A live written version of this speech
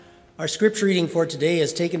Our scripture reading for today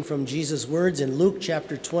is taken from Jesus' words in Luke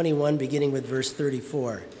chapter 21, beginning with verse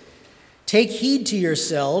 34. Take heed to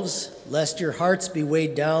yourselves, lest your hearts be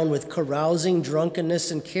weighed down with carousing, drunkenness,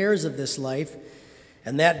 and cares of this life,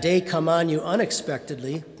 and that day come on you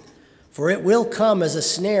unexpectedly, for it will come as a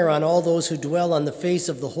snare on all those who dwell on the face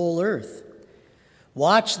of the whole earth.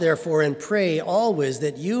 Watch, therefore, and pray always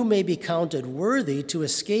that you may be counted worthy to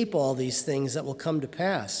escape all these things that will come to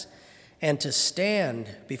pass, and to stand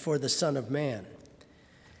before the Son of Man.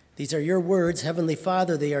 These are your words, Heavenly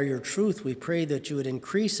Father, they are your truth. We pray that you would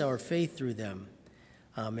increase our faith through them.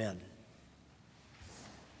 Amen.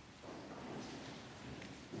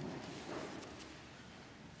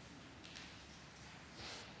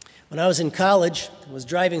 When I was in college, I was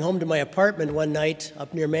driving home to my apartment one night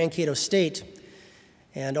up near Mankato State,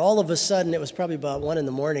 and all of a sudden, it was probably about 1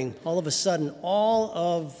 a.m, all of a sudden, all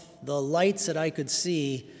of the lights that I could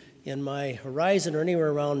see in my horizon or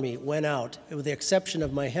anywhere around me went out, with the exception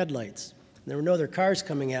of my headlights. There were no other cars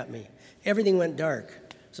coming at me. Everything went dark.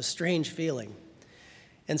 It was a strange feeling.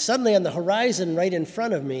 And suddenly on the horizon right in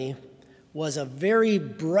front of me was a very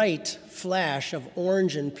bright flash of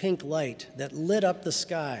orange and pink light that lit up the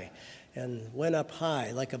sky and went up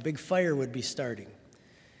high like a big fire would be starting.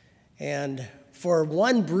 And for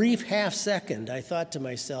one brief half second, I thought to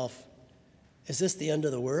myself, is this the end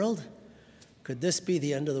of the world? Could this be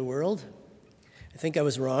the end of the world? I think I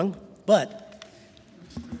was wrong, but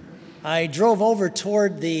I drove over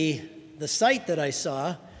toward the site that I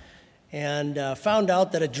saw and found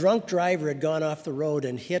out that a drunk driver had gone off the road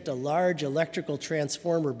and hit a large electrical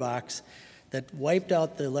transformer box that wiped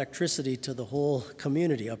out the electricity to the whole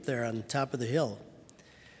community up there on top of the hill.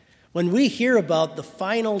 When we hear about the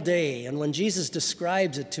final day and when Jesus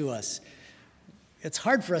describes it to us, it's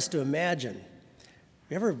hard for us to imagine.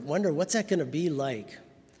 You ever wonder what's that going to be like?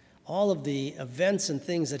 All of the events and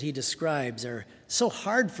things that he describes are so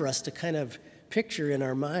hard for us to kind of picture in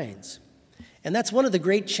our minds. And that's one of the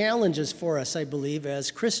great challenges for us, I believe,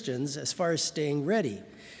 as Christians, as far as staying ready.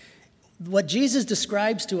 What Jesus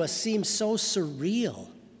describes to us seems so surreal.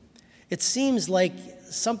 It seems like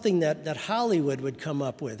something that Hollywood would come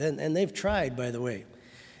up with, and they've tried, by the way.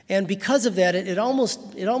 And because of that, it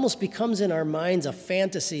almost becomes in our minds a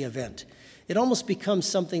fantasy event. It almost becomes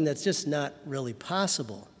something that's just not really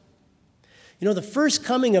possible. You know, the first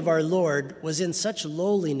coming of our Lord was in such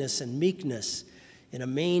lowliness and meekness in a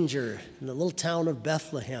manger in the little town of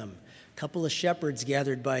Bethlehem, a couple of shepherds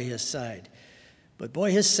gathered by his side. But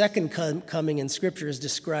boy, his second coming in Scripture is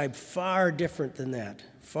described far different than that,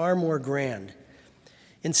 far more grand.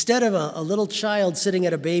 Instead of a little child sitting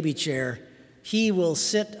at a baby chair, he will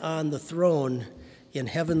sit on the throne in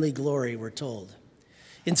heavenly glory, we're told.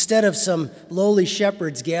 Instead of some lowly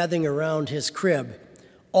shepherds gathering around his crib,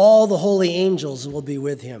 all the holy angels will be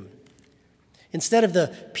with him. Instead of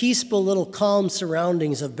the peaceful little calm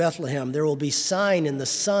surroundings of Bethlehem, there will be sign in the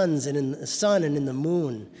sun and in the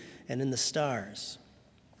moon and in the stars.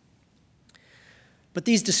 But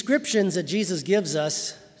these descriptions that Jesus gives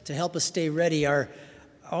us to help us stay ready are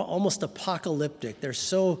almost apocalyptic. They're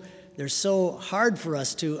so hard for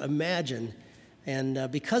us to imagine.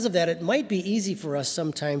 And because of that, it might be easy for us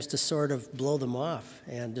sometimes to sort of blow them off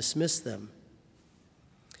and dismiss them.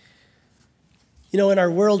 You know, in our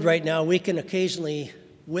world right now, we can occasionally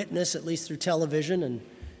witness, at least through television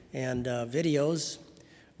and videos,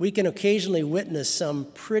 we can occasionally witness some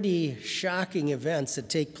pretty shocking events that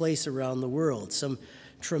take place around the world, some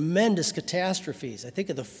tremendous catastrophes. I think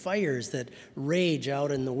of the fires that rage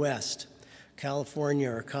out in the West, California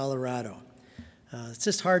or Colorado. It's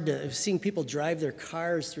just hard seeing people drive their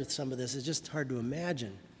cars through some of this is just hard to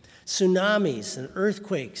imagine. Tsunamis and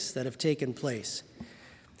earthquakes that have taken place.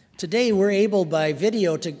 Today, we're able by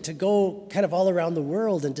video to go kind of all around the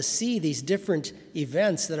world and to see these different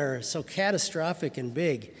events that are so catastrophic and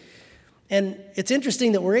big. And it's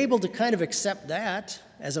interesting that we're able to kind of accept that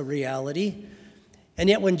as a reality. And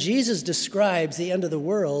yet when Jesus describes the end of the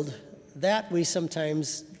world, that we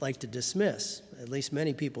sometimes like to dismiss. At least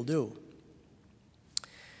many people do.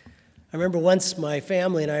 I remember once my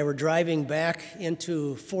family and I were driving back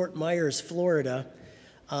into Fort Myers, Florida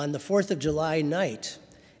on the 4th of July night.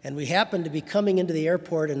 And we happened to be coming into the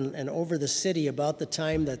airport and over the city about the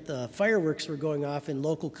time that the fireworks were going off in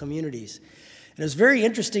local communities. And it was very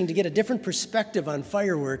interesting to get a different perspective on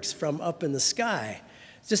fireworks from up in the sky.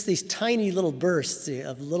 It's just these tiny little bursts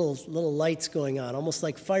of little lights going on, almost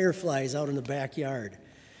like fireflies out in the backyard.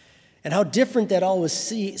 And how different that always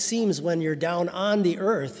seems when you're down on the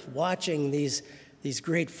earth watching these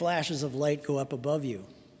great flashes of light go up above you.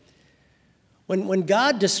 When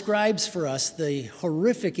God describes for us the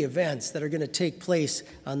horrific events that are going to take place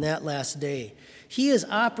on that last day, he is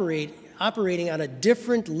operating on a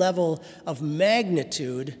different level of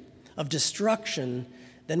magnitude of destruction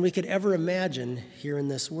than we could ever imagine here in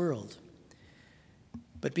this world.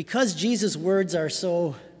 But because Jesus' words are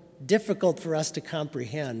so difficult for us to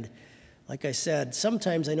comprehend, like I said,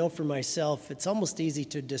 sometimes I know for myself it's almost easy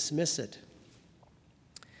to dismiss it.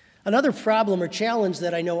 Another problem or challenge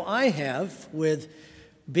that I know I have with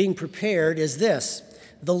being prepared is this.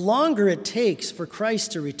 The longer it takes for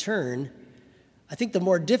Christ to return, I think the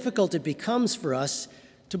more difficult it becomes for us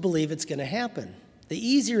to believe it's going to happen. The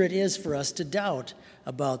easier it is for us to doubt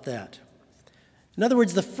about that. In other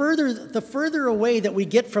words, the further away that we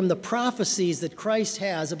get from the prophecies that Christ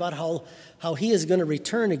has about how he is going to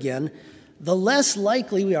return again, the less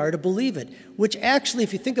likely we are to believe it, which actually,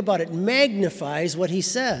 if you think about it, magnifies what he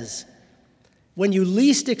says. When you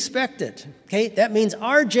least expect it, okay, that means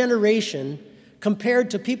our generation, compared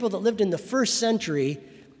to people that lived in the first century,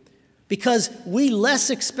 because we less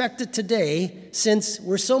expect it today, since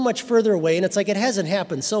we're so much further away, and it's like it hasn't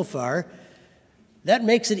happened so far, that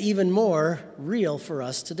makes it even more real for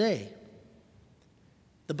us today.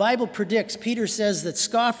 The Bible predicts, Peter says that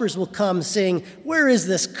scoffers will come saying, "Where is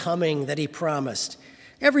this coming that he promised?"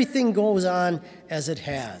 Everything goes on as it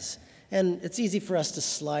has. And it's easy for us to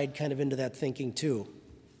slide kind of into that thinking too.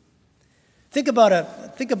 Think about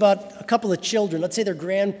a couple of children. Let's say their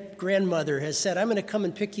grandmother has said, "I'm going to come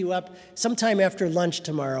and pick you up sometime after lunch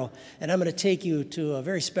tomorrow, and I'm going to take you to a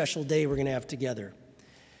very special day we're going to have together."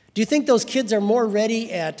 Do you think those kids are more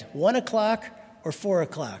ready at 1 o'clock or 4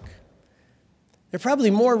 o'clock? They're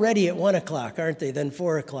probably more ready at 1 o'clock, aren't they, than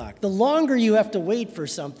 4 o'clock. The longer you have to wait for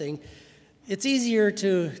something, it's easier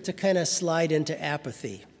to kind of slide into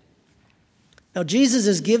apathy. Now, Jesus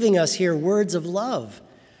is giving us here words of love,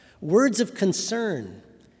 words of concern.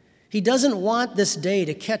 He doesn't want this day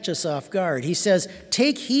to catch us off guard. He says,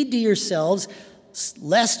 "Take heed to yourselves,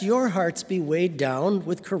 lest your hearts be weighed down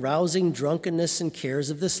with carousing, drunkenness, and cares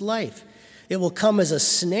of this life. It will come as a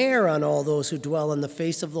snare on all those who dwell on the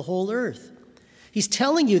face of the whole earth." He's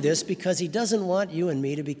telling you this because he doesn't want you and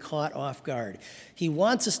me to be caught off guard. He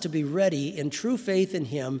wants us to be ready in true faith in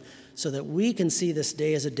him so that we can see this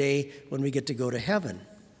day as a day when we get to go to heaven.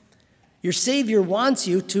 Your Savior wants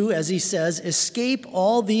you to, as he says, escape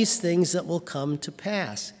all these things that will come to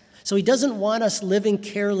pass. So he doesn't want us living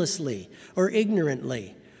carelessly or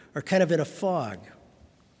ignorantly or kind of in a fog.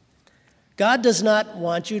 God does not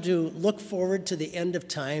want you to look forward to the end of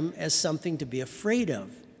time as something to be afraid of,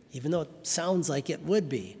 even though it sounds like it would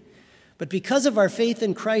be. But because of our faith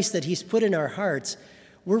in Christ that he's put in our hearts,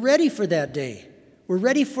 we're ready for that day. We're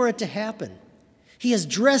ready for it to happen. He has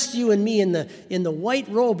dressed you and me in the white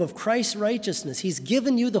robe of Christ's righteousness. He's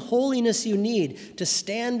given you the holiness you need to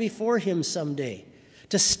stand before him someday,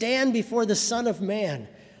 to stand before the Son of Man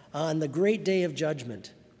on the great day of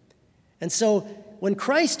judgment. And so when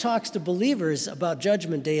Christ talks to believers about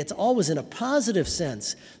Judgment Day, it's always in a positive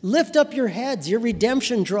sense. Lift up your heads, your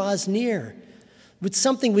redemption draws near. It's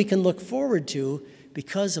something we can look forward to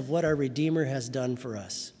because of what our Redeemer has done for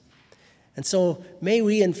us. And so may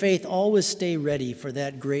we in faith always stay ready for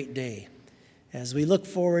that great day as we look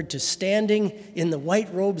forward to standing in the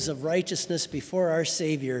white robes of righteousness before our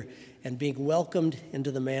Savior and being welcomed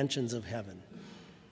into the mansions of heaven.